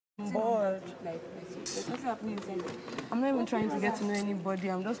Bored. I'm not even trying to get to know anybody.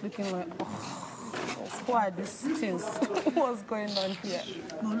 I'm just looking like, who are these things? What's going on here?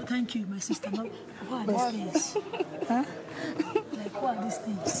 No, thank you, my sister. No, who are these things? Huh? Like, who are these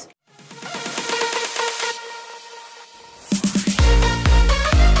things?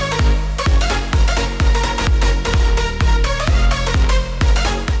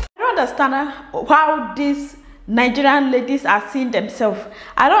 I don't understand how these Nigerian ladies are seeing themselves.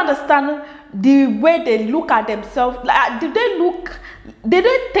 I don't understand the way they look at themselves. Like, do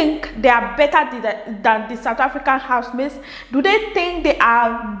they think they are better than the South African housemates? Do they think they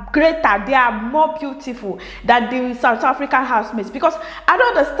are greater, they are more beautiful than the South African housemates? Because I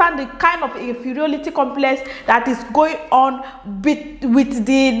don't understand the kind of inferiority complex that is going on with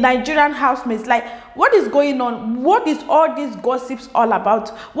the Nigerian housemates. Like, what is going on? What is all these gossips all about?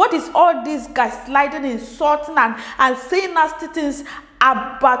 What is all this gaslighting, insulting, and saying nasty things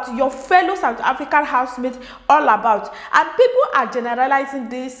about your fellow South African housemates all about? And people are generalizing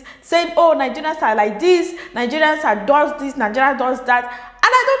this, saying, oh, Nigerians are like this, Nigerians are does this, Nigeria does that. And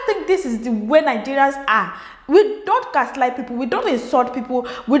I don't think this is the way Nigerians are. We don't gaslight people, we don't insult people,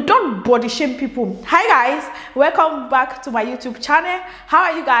 we don't body shame people. Hi guys, welcome back to my YouTube channel. How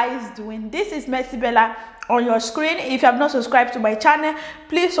are you guys doing? This is Mercy Bella on your screen. If you have not subscribed to my channel,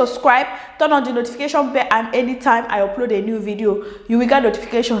 please subscribe, turn on the notification bell, and anytime I upload a new video, you will get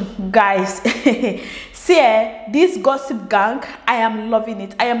notification, guys. See, this gossip gang, I am loving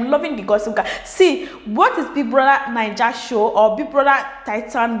it. I am loving the gossip gang. See, what is Big Brother Naija show or Big Brother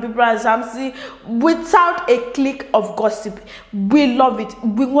Titan, Big Brother Zamsi without a click of gossip? We love it,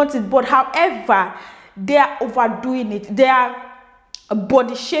 we want it, but however, they are overdoing it. They are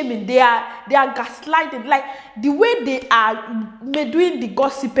body shaming, they are gaslighting. Like, the way they are doing the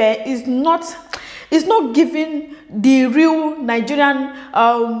gossip is not giving the real Nigerian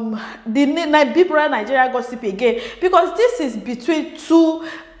the Big Brother Nigeria gossip again, because this is between two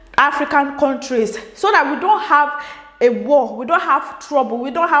African countries, so that we don't have a war, we don't have trouble,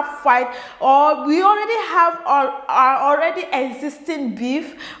 we don't have fight, or we already have our already existing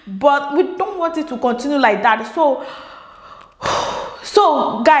beef, but we don't want it to continue like that. So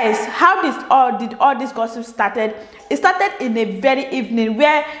guys, how did all this gossip started? It started in a very evening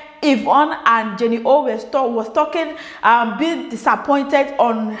where Yvonne and Jenny O was talking, being disappointed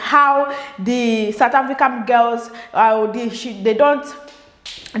on how the South African girls they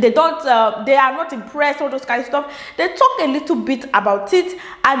are not impressed, all those kind of stuff. They talked a little bit about it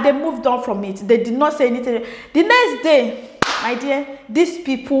and they moved on from it. They did not say anything. The next day, my dear, these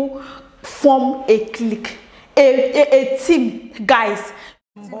people form a clique, a team, guys.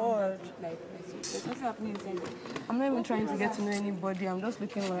 I'm bored. I'm not even trying to get to know anybody. I'm just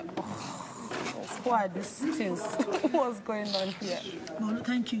looking like, who are these things? What's going on here? No,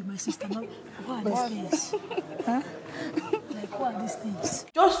 thank you, my sister. No, who are these things? Huh? Like, who are these things?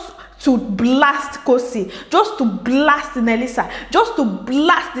 Just to blast Kosi, just to blast Nelisa, just to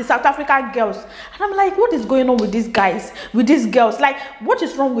blast the South African girls. And I'm like, what is going on with these guys, with these girls? Like, what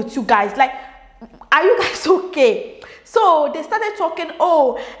is wrong with you guys? Like, are you guys okay? So they started talking.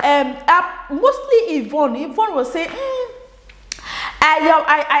 Mostly Yvonne was saying,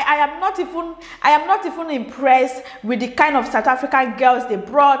 I am not even impressed with the kind of South African girls they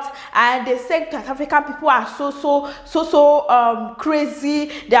brought, and they said South African people are so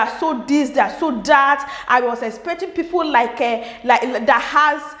crazy. They are so this, they are so that. I was expecting people like that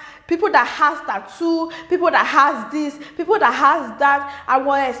has people that has tattoo, people that has this, people that has that. I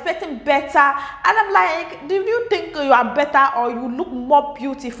was expecting better, and I'm like, do you think you are better or you look more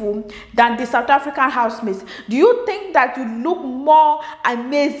beautiful than the South African housemates? Do you think that you look more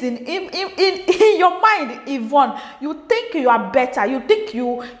amazing in your mind, Yvonne? You think you are better? You think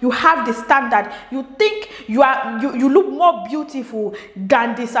you have the standard? You think you look more beautiful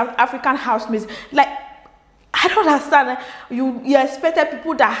than the South African housemates? Like, I don't understand. You expected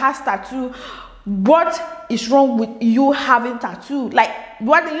people that has tattoo. What is wrong with you having tattoo? Like,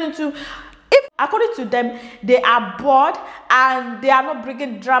 what do you need to? If according to them, they are bored and they are not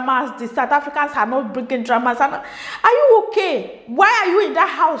bringing dramas, the South Africans are not bringing dramas. Are you okay? Why are you in that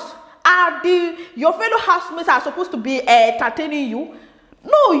house? Your fellow housemates are supposed to be entertaining you?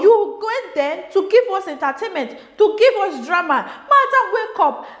 No, you went there to give us entertainment, to give us drama. Matter, wake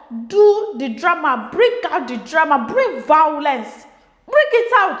up, do the drama, bring out the drama, bring violence, bring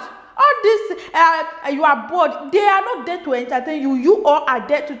it out. All this, you are bored. They are not there to entertain you. You all are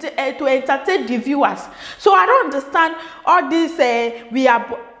there to entertain the viewers. So I don't understand all this. We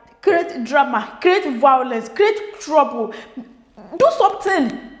are create drama, create violence, create trouble. Do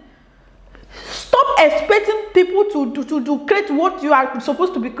something. Stop expecting people to create what you are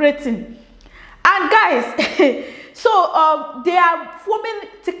supposed to be creating. And guys, so they are forming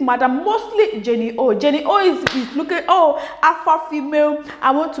thick madam, mostly Jenny O. Jenny O is looking, oh, alpha female, I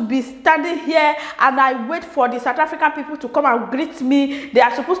want to be standing here and I wait for the South African people to come and greet me. They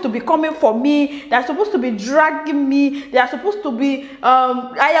are supposed to be coming for me. They are supposed to be dragging me. They are supposed to be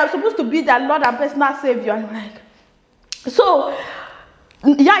I am supposed to be their Lord and personal savior. I'm like, so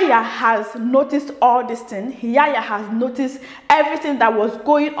Yaya has noticed all this thing. Yaya has noticed everything that was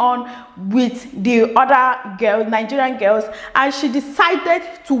going on with the other girls, Nigerian girls, and she decided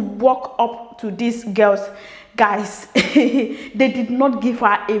to walk up to these girls. Guys, they did not give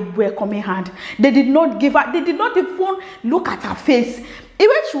her a welcoming hand. They did not give her, they did not even look at her face.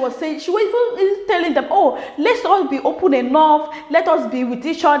 Even she was saying, she was even telling them, oh, let's all be open enough, let us be with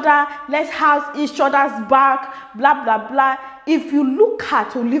each other, let's have each other's back, blah blah blah. If you look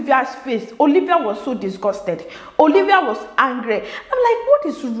at Olivia's face, Olivia was so disgusted. Olivia was angry. I'm like, what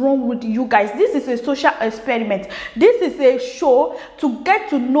is wrong with you guys? This is a social experiment. This is a show to get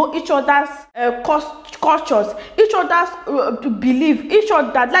to know each other's cultures, each other's to believe, each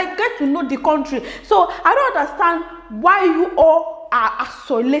other, like get to know the country. So I don't understand why you all are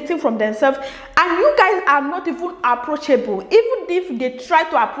isolating from themselves and you guys are not even approachable. Even if they try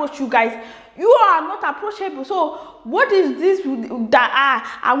to approach you guys, you are not approachable. So what is this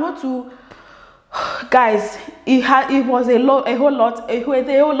that I want to, guys? It was a whole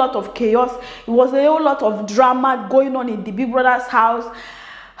lot of chaos. It was a whole lot of drama going on in the Big Brother's house.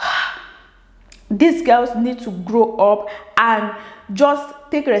 These girls need to grow up and just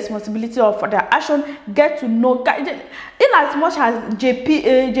take responsibility of their action, get to know. In as much as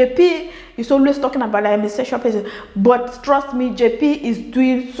JP is always talking about I'm a sexual person, but trust me, JP is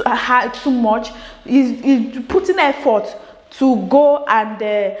doing too much. He's putting effort to go and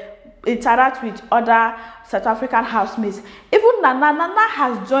interact with other South African housemates. Even Nana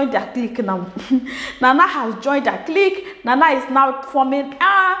has joined their clique now. Nana has joined their clique. Nana is now forming,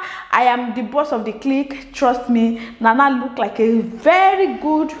 I am the boss of the clique. Trust me, Nana look like a very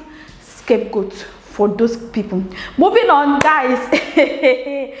good scapegoat for those people. Moving on, guys.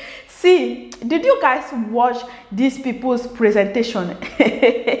 See, did you guys watch these people's presentation?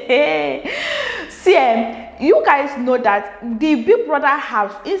 See, you guys know that the Big Brother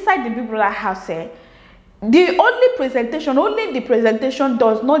house, inside the Big Brother house, the only presentation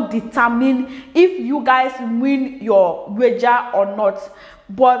does not determine if you guys win your wager or not,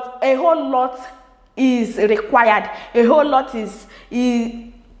 but a whole lot is required. A whole lot is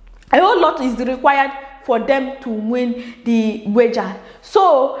required for them to win the wager.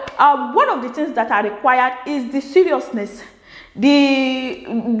 So one of the things that are required is the seriousness. The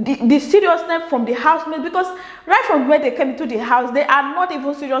seriousness from the housemates, because right from when they came into the house, they are not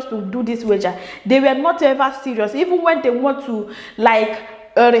even serious to do this wager. They were not ever serious. Even when they want to like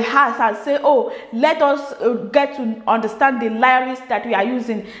rehearse and say, oh, let us get to understand the lyrics that we are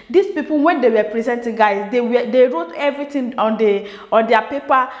using. These people, when they were presenting, guys, they wrote everything on their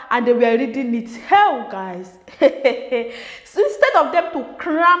paper and they were reading it. Hell, guys. So instead of them to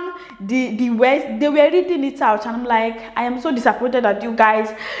cram the words, they were reading it out, and I'm like, I am so disappointed at you guys.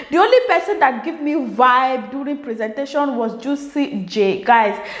 The only person that gave me vibe during presentation was Juicy J.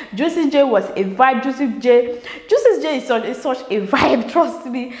 Guys, Juicy J was a vibe. Juicy J is such a vibe, trust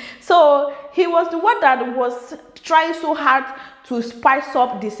me. So he was the one that was trying so hard to spice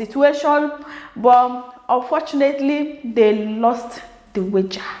up the situation, but unfortunately they lost the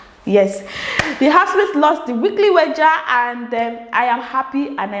wager. Yes, the housemates lost the weekly wager, and I am happy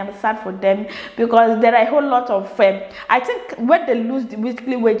and I am sad for them, because there are a whole lot of I think when they lose the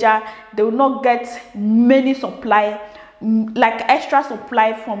weekly wager, they will not get many supply, like extra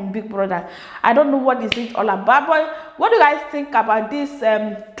supply from Big Brother. I don't know what is it all about, but what do you guys think about this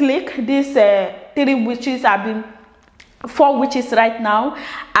clique? These 3 witches have been 4 witches right now,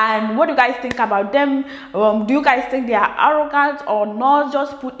 and what do you guys think about them? Do you guys think they are arrogant or not?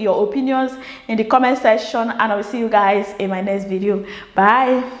 Just put your opinions in the comment section, and I will see you guys in my next video.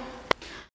 Bye.